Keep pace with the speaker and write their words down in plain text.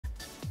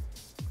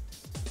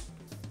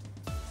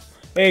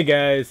Hey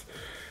guys,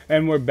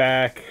 and we're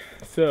back.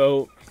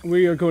 So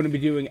we are going to be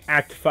doing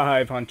Act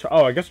 5 on.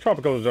 Oh, I guess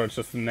Tropical Resort's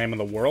just the name of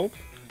the world.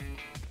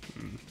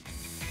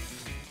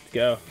 Let's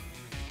go.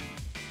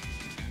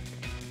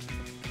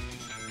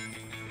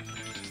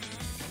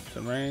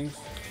 Some rings.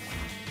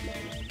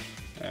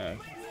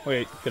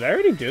 Wait, did I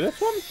already do this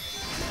one?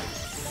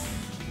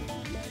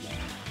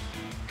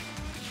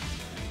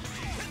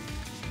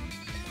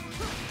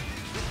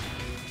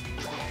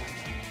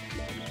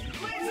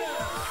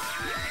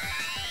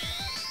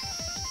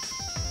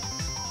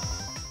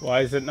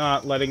 Why is it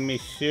not letting me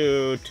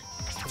shoot?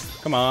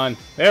 Come on.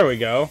 There we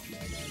go.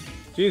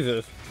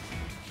 Jesus.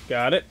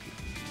 Got it.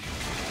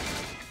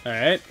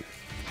 Alright.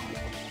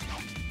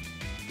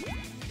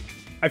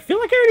 I feel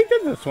like I already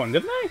did this one,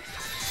 didn't I?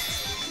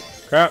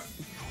 Crap.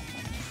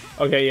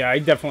 Okay, yeah, I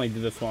definitely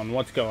did this one.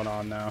 What's going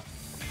on now?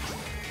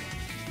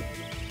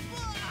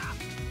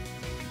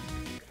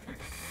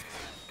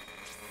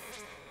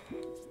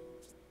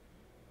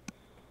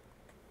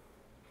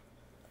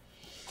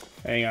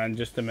 Hang on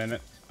just a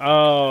minute.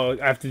 Oh,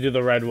 I have to do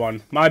the red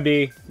one. My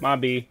B. My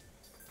B.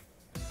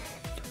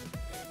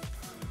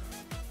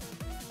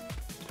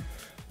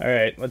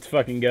 Alright, let's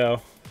fucking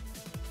go.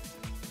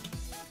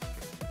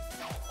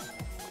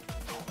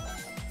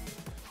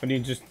 When you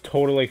just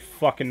totally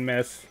fucking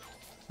miss.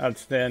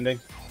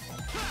 Outstanding.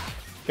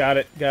 Got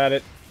it, got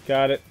it,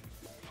 got it.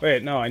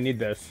 Wait, no, I need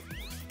this.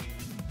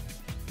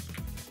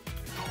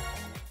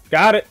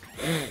 Got it!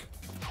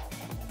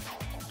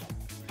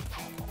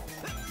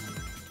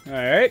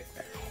 Alright.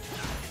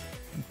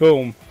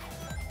 Boom.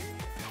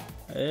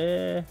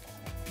 Oh,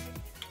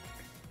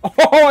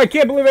 I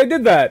can't believe I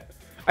did that!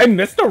 I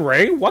missed a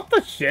ring? What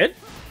the shit?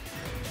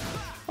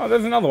 Oh,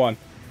 there's another one.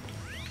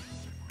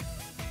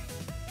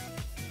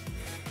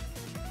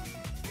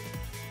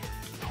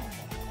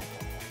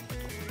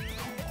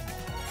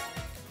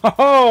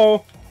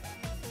 Oh!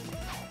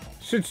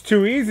 Shit's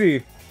too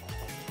easy.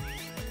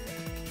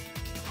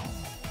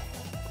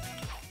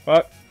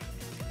 What?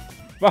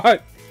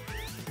 What?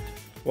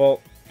 Well,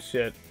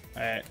 shit.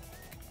 Alright.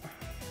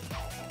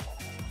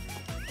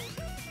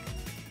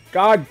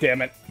 God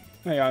damn it.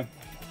 Hang on.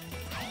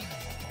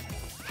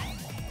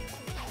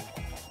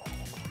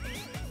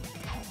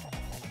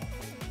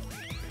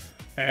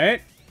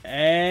 Alright.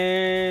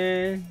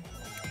 And...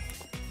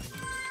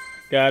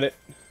 got it.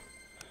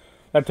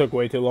 That took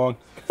way too long.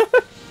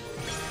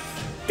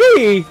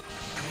 D!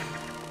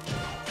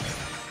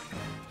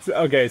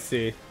 Okay,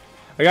 C.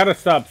 I gotta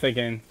stop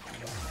thinking.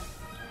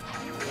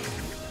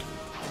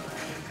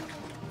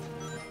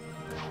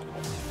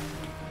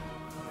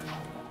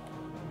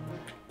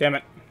 Damn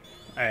it.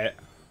 Alright.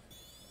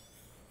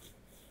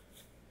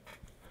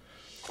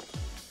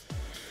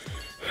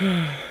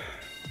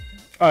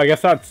 Oh, I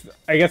guess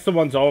the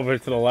ones over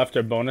to the left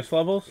are bonus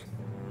levels.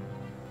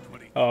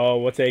 Oh,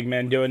 what's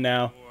Eggman doing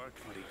now?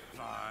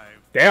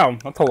 Damn,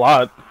 that's a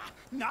lot.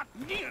 Not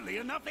nearly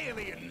enough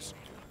aliens.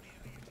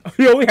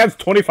 He only has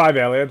 25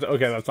 aliens?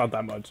 Okay, that's not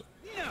that much.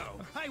 No,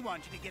 I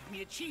want you to get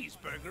me a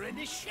cheeseburger and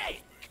a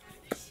shake.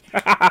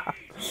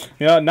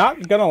 You know,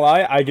 not gonna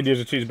lie, I could use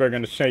a cheeseburger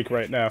and a shake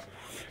right now.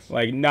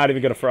 Like, not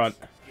even gonna front.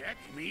 Get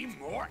me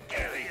more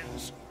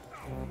aliens.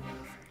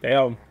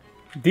 Damn.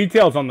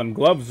 Details on them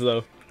gloves,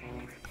 though.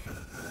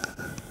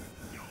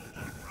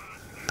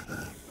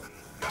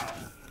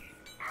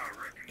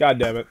 God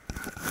damn it.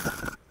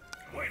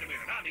 Wait a minute,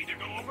 I need to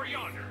go over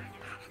yonder.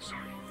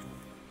 Sorry.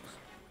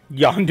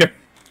 Yonder.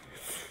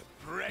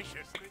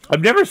 Precious.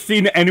 I've never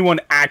seen anyone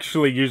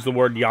actually use the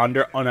word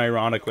yonder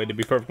unironically, to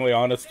be perfectly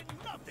honest.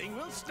 Nothing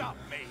will stop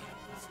me.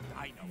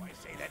 I know I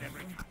say that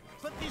every time,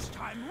 but this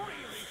time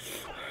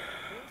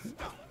really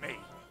stop me.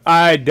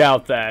 I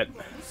doubt that.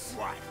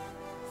 What?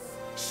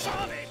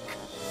 Sonic!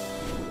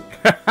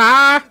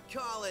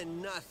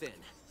 Calling nothing.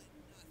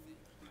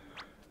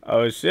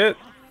 Oh shit.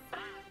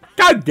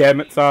 God damn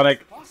it, Sonic.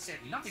 The boss said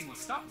nothing will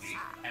stop me,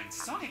 and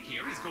Sonic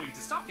here is going to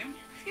stop him.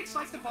 It's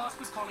like the boss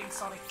was calling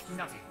Sonic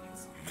nothing.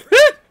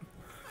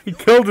 He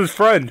killed his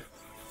friend.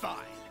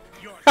 Fine.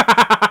 You're taking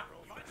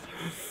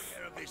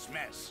care of this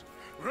mess.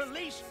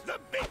 Release the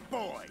big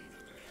boy.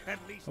 At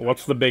least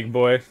What's the big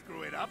boy?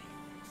 screw it up.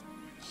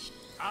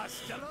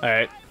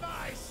 Alright.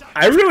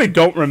 I really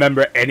don't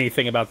remember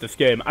anything about this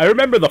game. I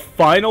remember the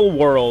final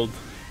world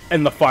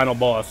and the final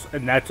boss,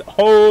 and that's...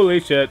 holy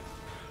shit.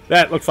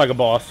 That looks like a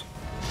boss.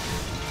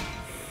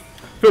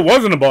 If it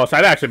wasn't a boss,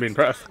 I'd actually be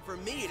impressed. For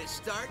me to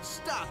start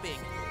stopping.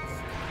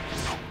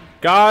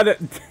 God...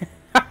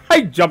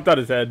 I jumped on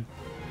his head.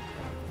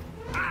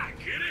 I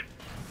get it.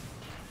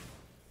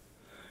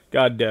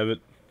 God damn it.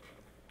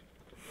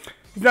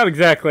 He's not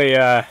exactly,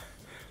 the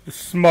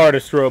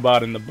smartest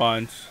robot in the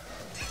bunch.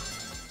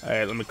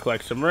 Alright, let me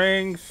collect some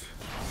rings.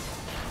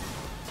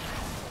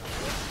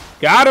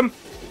 Got him!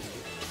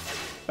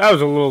 That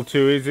was a little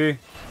too easy. If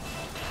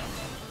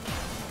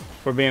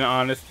we're being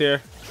honest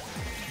here.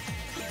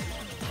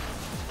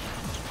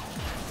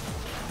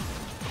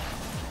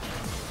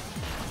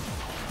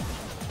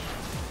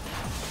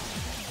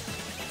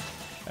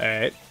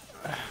 Alright.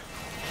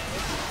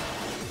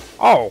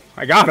 Oh,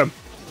 I got him.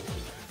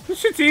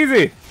 shit's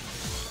easy.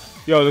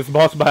 Yo, this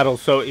boss battle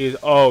is so easy.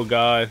 Oh,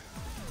 God.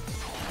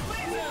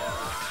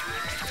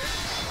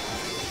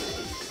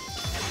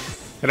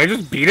 Did I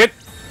just beat it?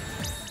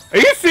 Are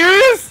you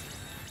serious?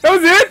 That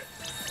was it?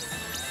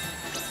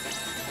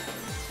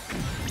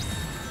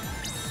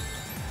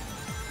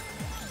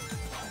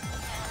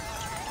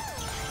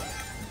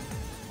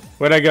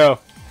 Where'd I go?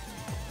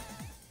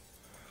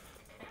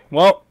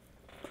 Well,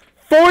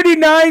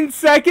 49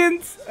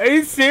 seconds? Are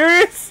you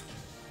serious?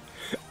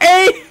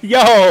 Hey,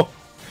 yo!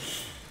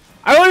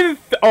 I don't even...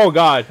 oh,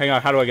 God. Hang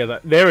on. How do I get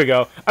that? There we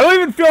go. I don't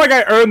even feel like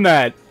I earned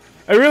that.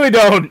 I really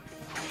don't.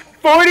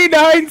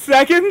 49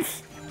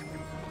 seconds?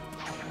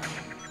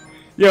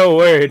 Yo,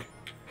 word.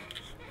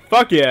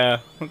 Fuck yeah.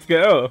 Let's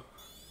go.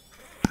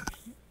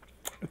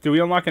 Do we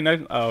unlock a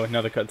next... oh,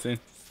 another cutscene.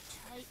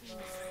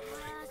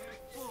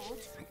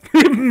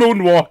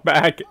 Moonwalk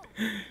back. There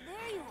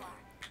you are.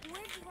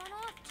 Where'd you run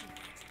off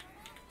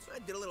to? I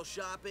did a little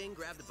shopping,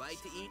 grabbed a bite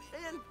to eat,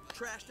 and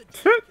trashed a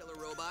killer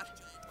robot.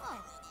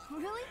 Oh,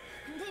 really?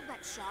 They've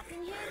got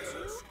shopping here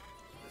too?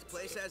 This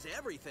place has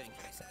everything.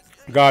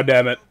 God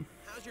damn it.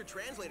 How's your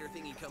translator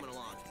thingy coming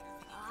along?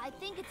 I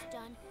think it's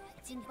done.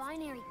 It's in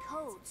binary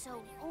code,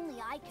 so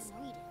only I can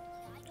read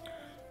it.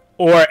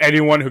 Or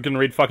anyone who can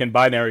read fucking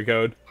binary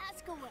code.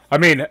 Ask away. I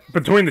mean,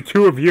 between the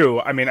two of you,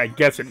 I mean, I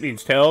guess it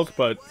means tails,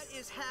 but... What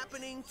is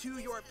happening to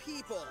your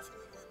people?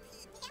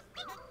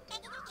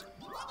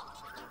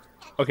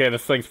 okay,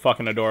 this thing's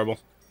fucking adorable. It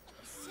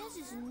says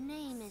his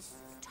name is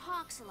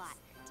Toxalot,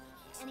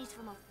 and he's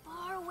from a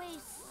faraway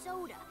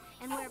soda,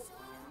 and where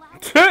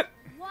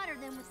water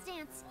then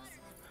withstands.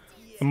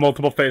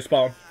 Multiple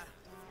facepalm.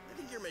 I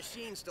think your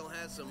machine still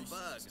has some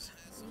bugs.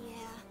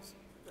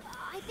 Yeah.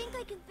 I think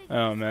I can figure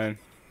Oh, man.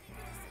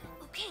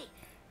 Okay,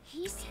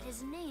 he said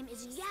his name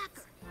is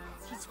Yacker.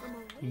 He's from a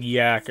race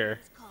Yacker.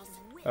 called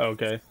Wisps.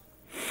 Okay.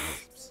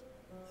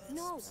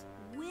 No,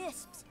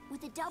 Wisps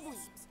with a W.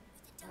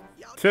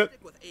 Yeah, I'll just Tip.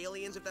 stick with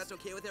aliens if that's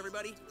okay with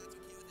everybody.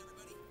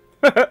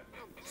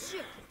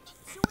 Sure.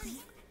 So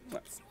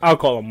anyway, I'll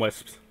call them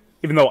wisps.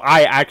 Even though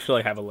I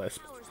actually have a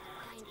lisp. powers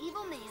by an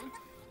evil man,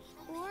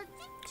 or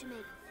to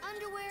make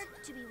underwear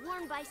to be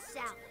worn by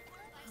Sally.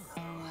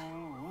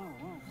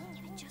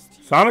 I just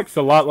hear Sonic's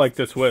a lot like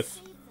this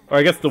wisp. Or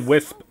I guess the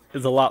wisp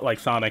is a lot like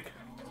Sonic.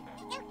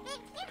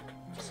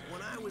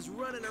 When I was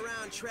running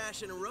around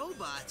trashing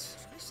robots,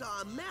 I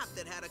saw a map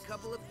that had a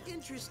couple of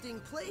interesting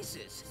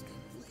places.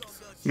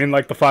 I mean,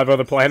 like the 5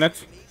 other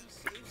planets?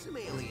 Save some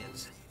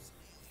aliens.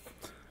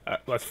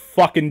 Let's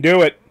fucking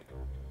do it.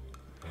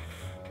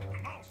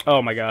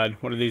 Oh my god,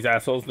 what are these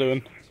assholes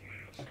doing?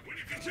 When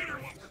you consider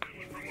what we're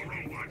doing from a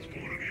robot's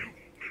point of view,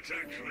 it's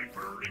actually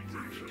very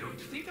gruesome.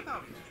 Don't think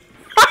about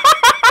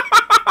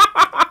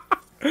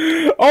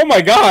it. Oh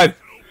my god!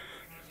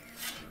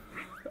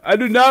 I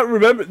do not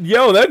remember.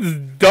 Yo, that's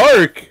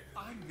dark.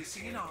 I'm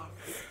missing an arm.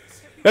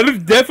 That is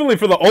definitely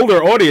for the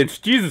older audience.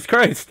 Jesus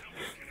Christ.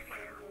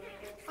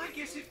 I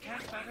guess it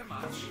can't matter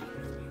much.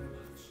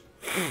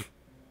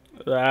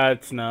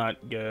 That's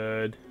not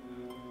good.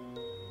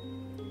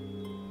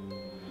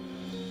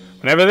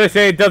 Whenever they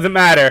say it doesn't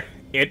matter,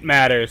 it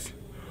matters.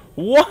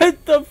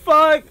 What the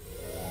fuck?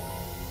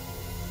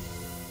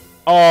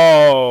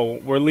 Oh,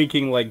 we're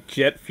leaking like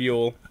jet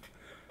fuel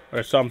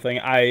or something.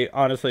 I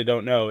honestly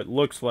don't know. It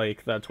looks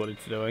like that's what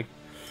it's doing.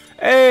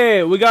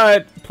 Hey, we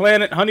got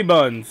Planet Honey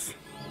Buns.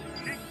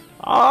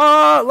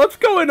 Let's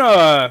go in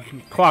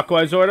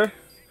clockwise order.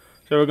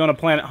 So we're going to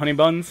Planet Honey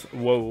Buns.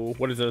 Whoa,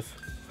 what is this?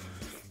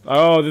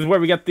 Oh, this is where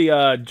we get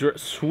the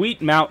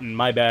Sweet Mountain.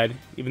 My bad.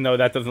 Even though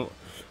that doesn't...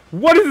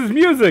 what is this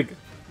music?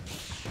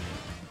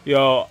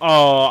 Yo,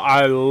 oh,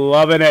 I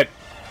loving it.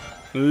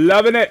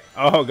 Loving it.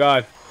 Oh,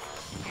 God.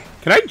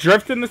 Can I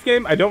drift in this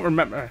game? I don't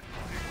remember.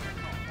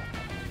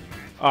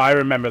 Oh, I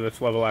remember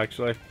this level,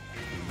 actually.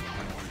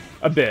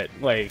 A bit.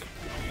 Like,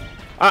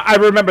 I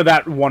remember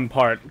that one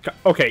part.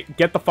 Okay,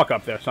 get the fuck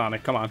up there,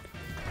 Sonic. Come on.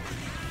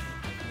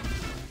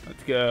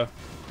 Let's go.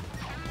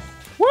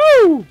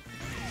 Woo!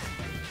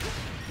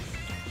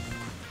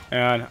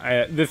 And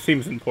this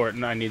seems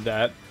important. I need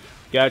that.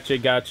 Gotcha,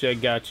 gotcha,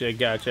 gotcha,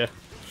 gotcha.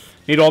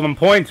 Need all them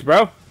points,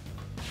 bro.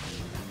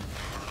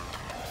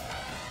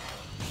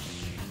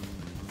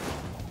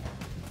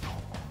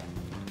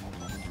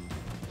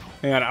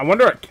 Hang on, I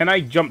wonder, can I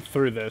jump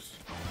through this?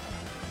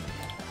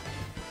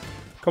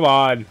 Come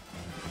on.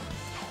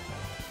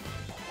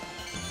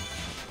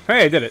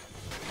 Hey, I did it.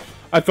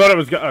 I thought it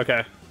was good.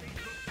 Okay.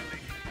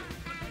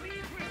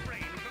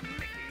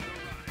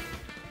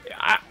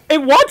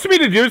 It wants me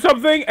to do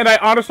something, and I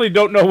honestly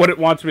don't know what it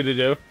wants me to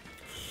do.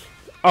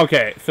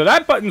 Okay, so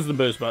that button's the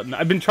boost button.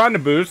 I've been trying to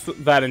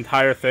boost that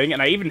entire thing,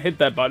 and I even hit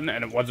that button,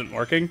 and it wasn't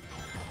working.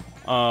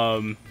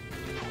 When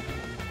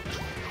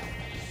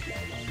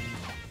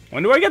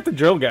do I get the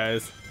drill,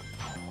 guys?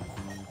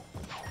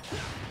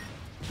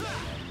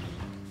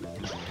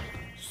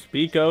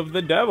 Speak of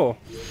the devil.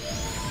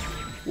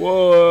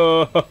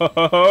 Whoa!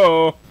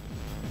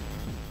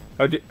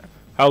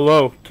 How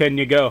low can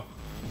you go?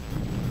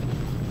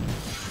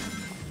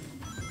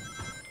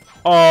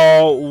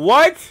 Oh,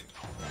 what?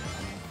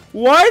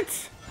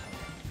 What?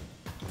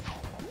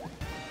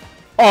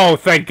 Oh,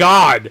 thank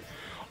God.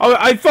 Oh,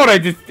 I thought I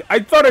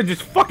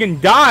just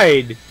fucking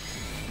died.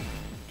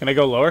 Can I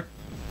go lower?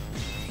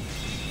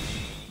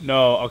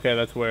 No, okay,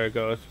 that's where it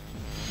goes.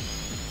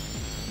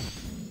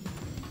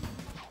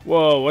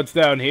 Whoa, what's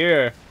down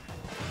here?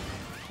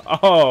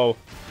 Oh.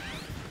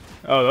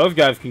 Oh, those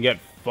guys can get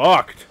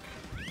fucked.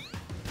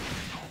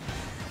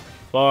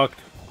 Fucked.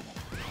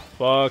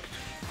 Fucked.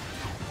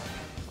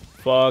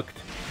 Fucked.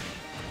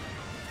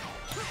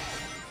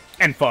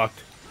 And fucked.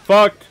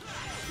 Fucked.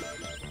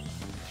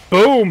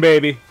 Boom,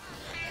 baby.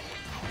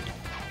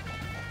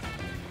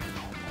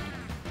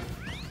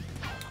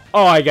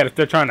 Oh, I get it.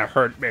 They're trying to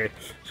hurt me.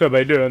 So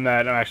by doing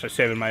that, I'm actually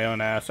saving my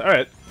own ass.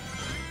 Alright.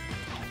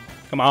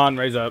 Come on,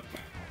 raise up.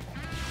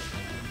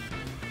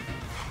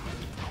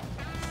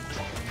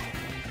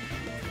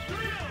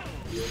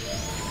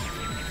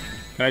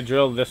 Can I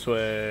drill this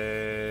way?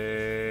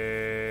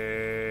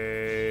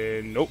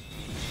 Nope.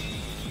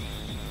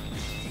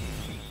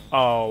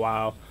 Oh,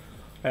 wow.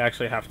 I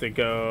actually have to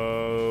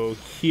go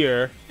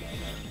here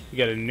to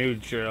get a new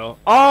drill.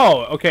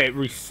 Oh, okay, it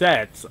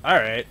resets.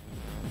 Alright.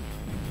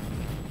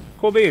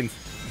 Cool beans.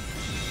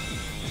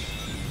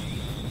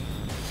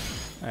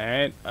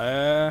 Alright,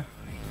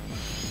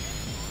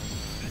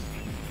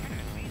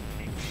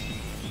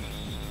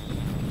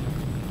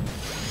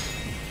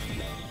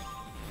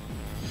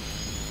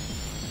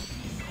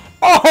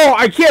 Oh,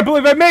 I can't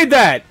believe I made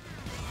that!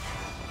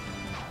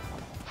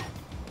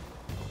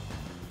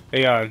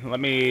 Hang on, let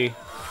me...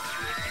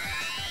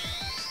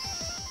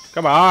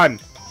 Come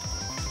on!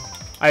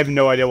 I have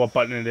no idea what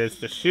button it is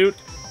to shoot.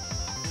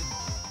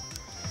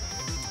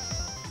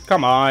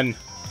 Come on.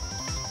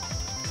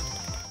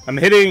 I'm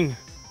hitting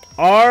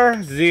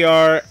R, Z,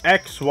 R,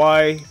 X,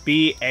 Y,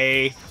 B,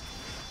 A.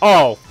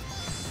 Oh.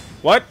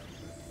 What?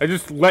 I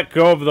just let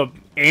go of the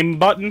aim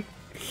button?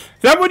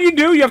 Is that what you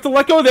do? You have to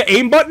let go of the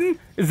aim button?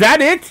 Is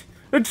that it?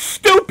 That's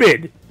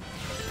stupid!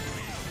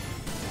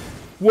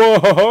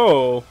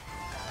 Whoa!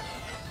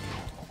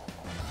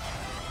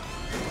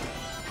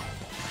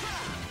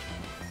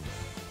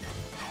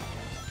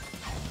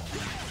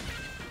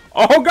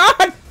 Oh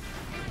god!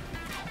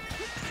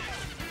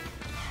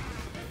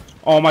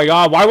 Oh my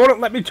god, why won't it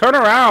let me turn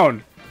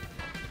around?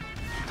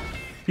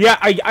 Yeah,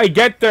 I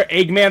get their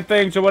Eggman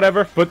things or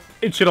whatever, but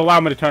it should allow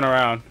me to turn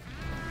around.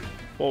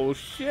 Oh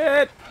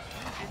shit!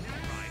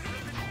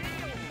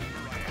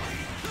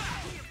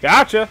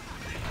 Gotcha!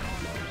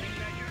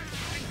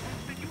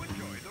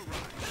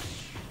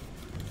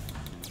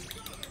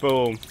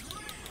 Boom.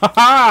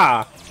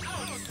 Haha!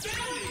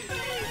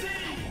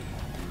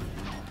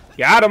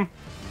 Got him!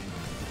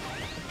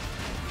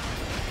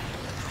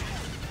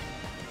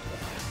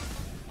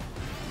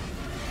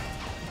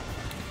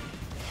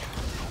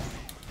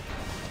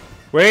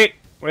 Wait.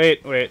 Are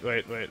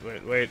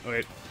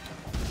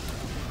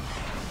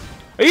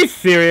you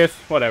serious?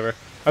 Whatever.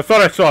 I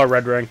thought I saw a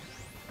red ring.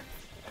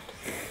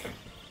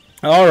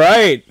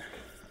 Alright.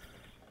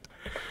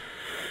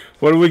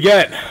 What do we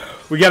get?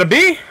 We got a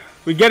B?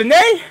 We get an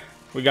A?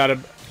 We got a...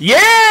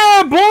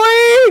 Yeah,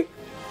 boy!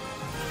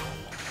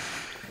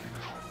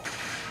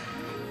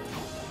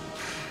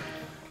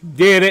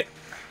 Did it.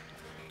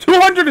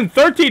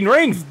 213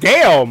 rings,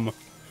 damn!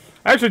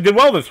 I actually did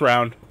well this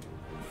round.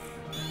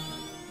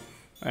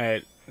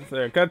 Alright, is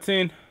there a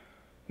cutscene?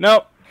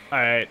 Nope.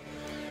 Alright.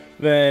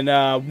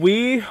 Then,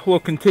 we will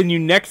continue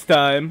next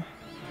time.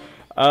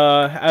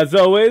 As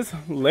always,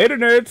 later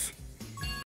nerds!